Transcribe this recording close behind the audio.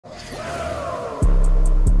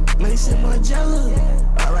Shawty sip my jello.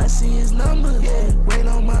 All I see is numbers. Rain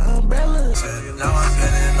on my umbrella. Now I'm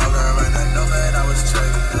getting older and I know that I was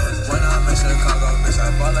tricked. When I'm in Chicago, bitch,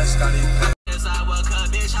 I ball like Scotty Pippen. I woke up,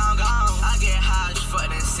 bitch, I'm gone. I get high,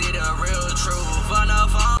 fucking see the real truth on the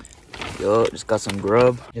phone. Yo, just got some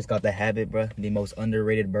grub. Just got The Habit, bro. The most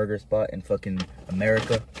underrated burger spot in fucking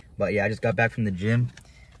America. But yeah, I just got back from the gym.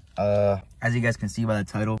 As you guys can see by the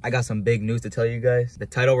title, I got some big news to tell you guys. The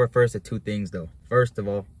title refers to two things though. First of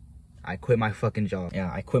all, I quit my fucking job.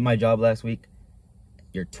 Yeah, I quit my job last week.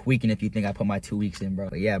 You're tweaking if you think I put my 2 weeks in, bro.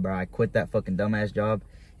 But yeah, bro, I quit that fucking dumbass job.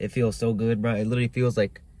 It feels so good, bro. It literally feels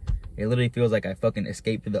like I fucking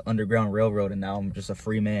escaped through the Underground Railroad and now I'm just a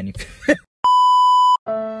free man.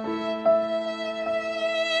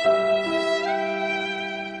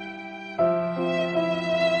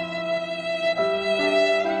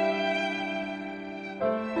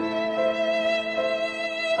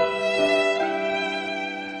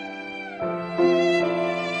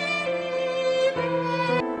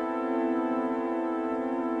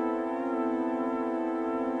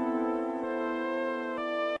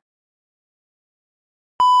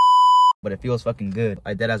 But it feels fucking good.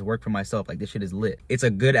 I deadass work for myself. Like, this shit is lit. It's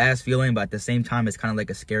a good ass feeling, but at the same time, it's kind of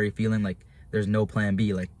like a scary feeling. Like, there's no plan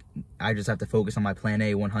B. Like, I just have to focus on my plan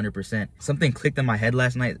A 100%. Something clicked in my head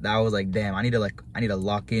last night that I was like, damn, I need to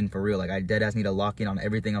lock in for real. Like, I deadass need to lock in on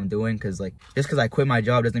everything I'm doing. Cause like, just cause I quit my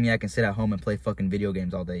job doesn't mean I can sit at home and play fucking video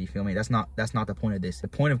games all day. You feel me? That's not the point of this. The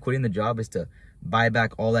point of quitting the job is to buy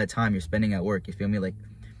back all that time you're spending at work. You feel me? Like,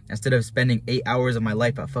 instead of spending 8 hours of my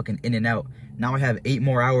life at fucking In-N-Out, now I have 8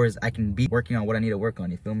 more hours I can be working on what I need to work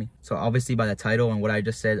on, you feel me? So obviously by the title and what I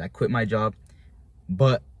just said, I quit my job,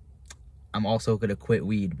 but I'm also gonna quit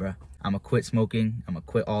weed, bruh. I'm gonna quit smoking, I'm gonna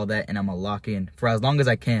quit all that, and I'm gonna lock in for as long as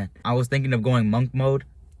I can. I was thinking of going monk mode.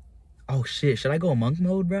 Oh shit, should I go monk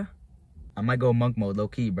mode, bruh? I might go monk mode, low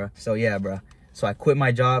key, bruh. So yeah, bruh. So I quit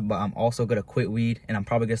my job, but I'm also gonna quit weed, and I'm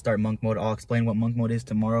probably gonna start monk mode. I'll explain what monk mode is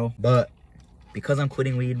tomorrow, but because I'm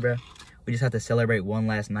quitting weed, bruh, we just have to celebrate one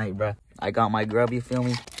last night, bruh. I got my grub, you feel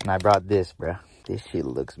me? And I brought this, bruh. This shit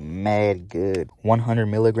looks mad good. 100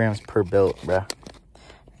 milligrams per belt, bruh.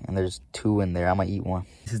 And there's 2 in there. I'm gonna eat one.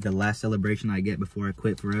 This is the last celebration I get before I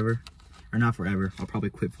quit forever. Or not forever. I'll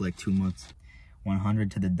probably quit for like 2 months. 100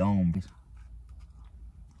 to the dome.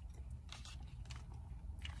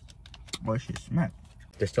 Oh, shit smack.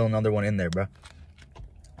 There's still another one in there, bruh.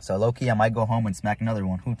 So low-key, I might go home and smack another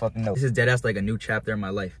one. Who fucking knows? This is deadass like a new chapter in my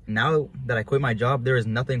life. Now that I quit my job, there is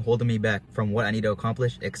nothing holding me back from what I need to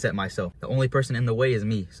accomplish except myself. The only person in the way is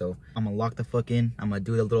me. So I'm gonna lock the fuck in. I'm gonna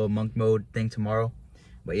do the little monk mode thing tomorrow.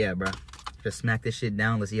 But yeah, bro. Just smack this shit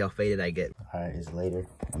down. Let's see how faded I get. Alright, it's later.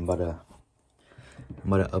 I'm about to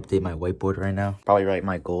update my whiteboard right now. Probably write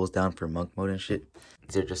my goals down for monk mode and shit.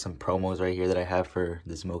 These are just some promos right here that I have for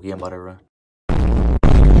the Smoky I'm about to run.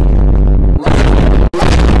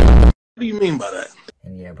 What do you mean by that?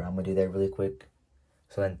 And yeah, bro, I'm gonna do that really quick.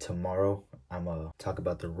 So then tomorrow, I'm gonna talk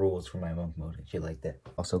about the rules for my monk mode and shit like that.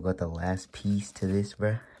 Also got the last piece to this,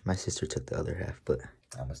 bro. My sister took the other half, but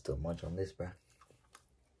I'm gonna still munch on this, bro.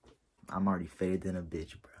 I'm already faded than a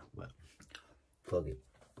bitch, bro, but fuck it.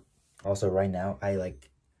 Also, right now, I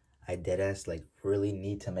deadass, like, really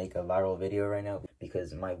need to make a viral video right now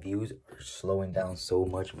because my views are slowing down so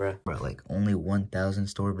much, bro. Bro, like, only 1,000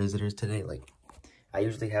 store visitors today, like, I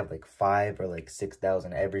usually have like 5 or like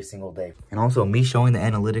 6,000 every single day. And also me showing the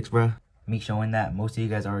analytics, bro. Me showing that, most of you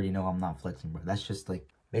guys already know I'm not flexing, bro. That's just like,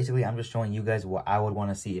 basically I'm just showing you guys what I would want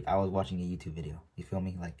to see if I was watching a YouTube video. You feel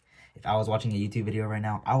me? Like, if I was watching a YouTube video right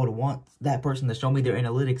now, I would want that person to show me their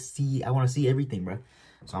analytics. I want to see everything, bro.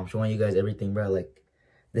 So I'm showing you guys everything, bro. Like,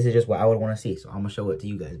 this is just what I would want to see. So I'm going to show it to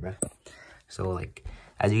you guys, bro. So like,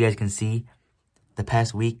 as you guys can see, the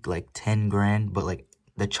past week, like 10 grand, but like,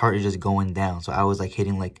 the chart is just going down. So I was like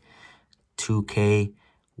hitting like 2K,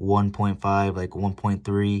 1.5, like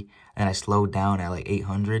 1.3, and I slowed down at like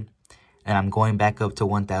 800. And I'm going back up to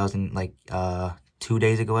 1,000 like 2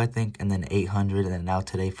 days ago, I think, and then 800, and then now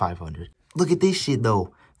today 500. Look at this shit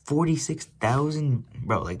though, 46,000,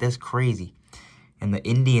 bro. Like, that's crazy. And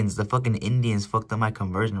the fucking Indians fucked up my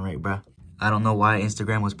conversion rate, bro. I don't know why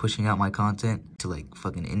Instagram was pushing out my content to like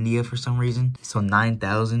fucking India for some reason. So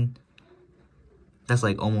 9,000. That's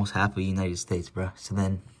like almost half of the United States, bro. So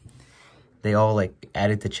then they all like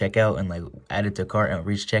added to checkout and like added to cart and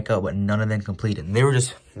reached checkout, but none of them completed. And they were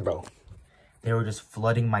just, bro, they were just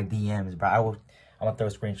flooding my DMs, bro. I'm gonna throw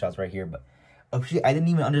screenshots right here, but shit, I didn't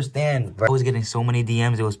even understand, bro. I was getting so many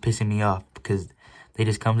DMs, it was pissing me off because they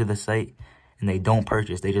just come to the site and they don't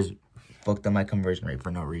purchase. They just fucked up my conversion rate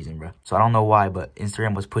for no reason, bro. So I don't know why, but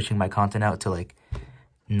Instagram was pushing my content out to like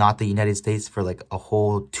not the United States for like a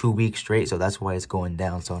whole 2 weeks straight. So that's why it's going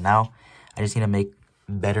down. So now I just need to make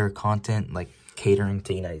better content, like catering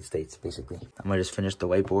to United States, basically. I'm gonna just finish the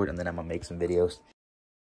whiteboard and then I'm gonna make some videos.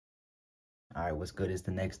 All right, what's good is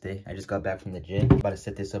the next day. I just got back from the gym. I'm about to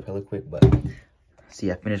set this up hella quick, but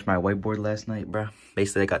see, I finished my whiteboard last night, bro.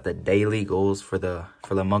 Basically, I got the daily goals for the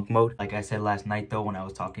monk mode. Like I said last night though, when I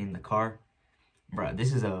was talking in the car, bro,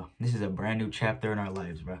 this is a brand new chapter in our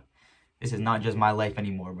lives, bro. This is not just my life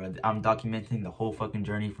anymore, bro. I'm documenting the whole fucking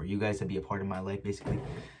journey for you guys to be a part of my life, basically.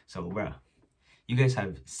 So, bro, you guys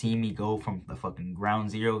have seen me go from the fucking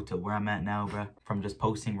ground zero to where I'm at now, bro. From just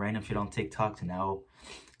posting random shit on TikTok to now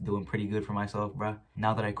doing pretty good for myself, bro.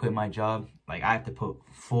 Now that I quit my job, like, I have to put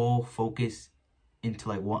full focus into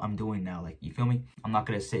like what I'm doing now. Like, you feel me? I'm not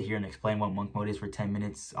gonna sit here and explain what monk mode is for 10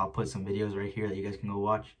 minutes. I'll put some videos right here that you guys can go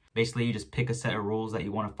watch. Basically, you just pick a set of rules that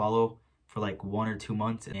you want to follow for like 1 or 2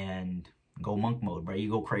 months and go monk mode, bro. You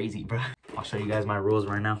go crazy, bro. I'll show you guys my rules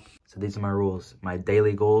right now. So these are my rules, my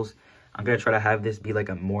daily goals. I'm gonna try to have this be like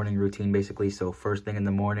a morning routine, basically. So first thing in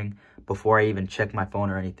the morning, before I even check my phone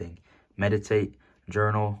or anything, meditate,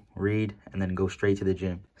 journal, read, and then go straight to the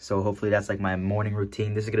gym. So hopefully that's like my morning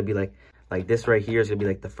routine. This is gonna be like this right here is gonna be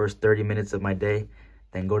like the first 30 minutes of my day.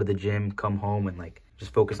 Then go to the gym, come home, and like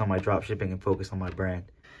just focus on my drop shipping and focus on my brand.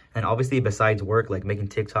 And obviously, besides work, like making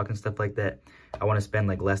TikTok and stuff like that, I want to spend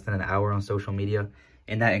like less than an hour on social media,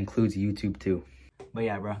 and that includes YouTube too. But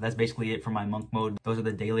yeah, bro, that's basically it for my monk mode. Those are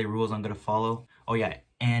the daily rules I'm gonna follow. Oh yeah,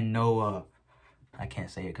 and no, I can't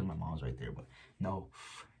say it because my mom's right there, but no.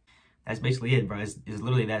 That's basically it, bro. It's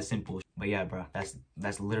literally that simple. But yeah, bro,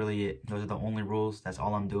 that's literally it. Those are the only rules. That's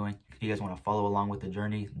all I'm doing. If you guys want to follow along with the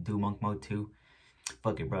journey, do monk mode too.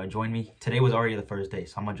 Fuck it, bro. Join me. Today was already the first day,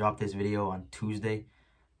 so I'm gonna drop this video on Tuesday.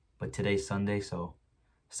 But today's Sunday, so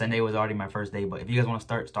Sunday was already my first day. But if you guys want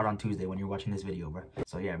to start on Tuesday when you're watching this video, bro.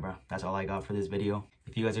 So yeah, bro, that's all I got for this video.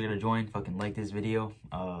 If you guys are gonna join, fucking like this video,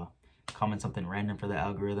 comment something random for the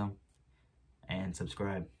algorithm, and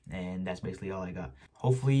subscribe. And that's basically all I got.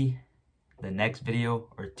 Hopefully the next video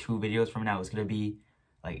or 2 videos from now is gonna be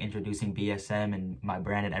like introducing BSM and my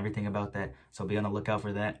brand and everything about that. So be on the lookout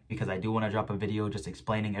for that, because I do want to drop a video just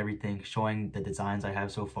explaining everything, showing the designs I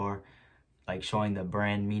have so far, like showing the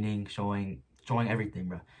brand meaning, showing everything,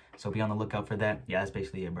 bro. So be on the lookout for that. Yeah, that's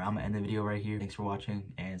basically it, bro. I'm gonna end the video right here. Thanks for watching,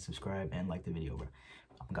 and subscribe and like the video, bro.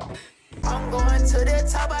 I'm gone. I'm going to the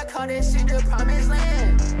top, I call this shit the promised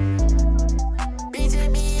land.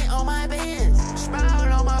 BJ me on my bands,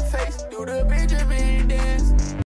 smile on my face, do the Benjamin dance.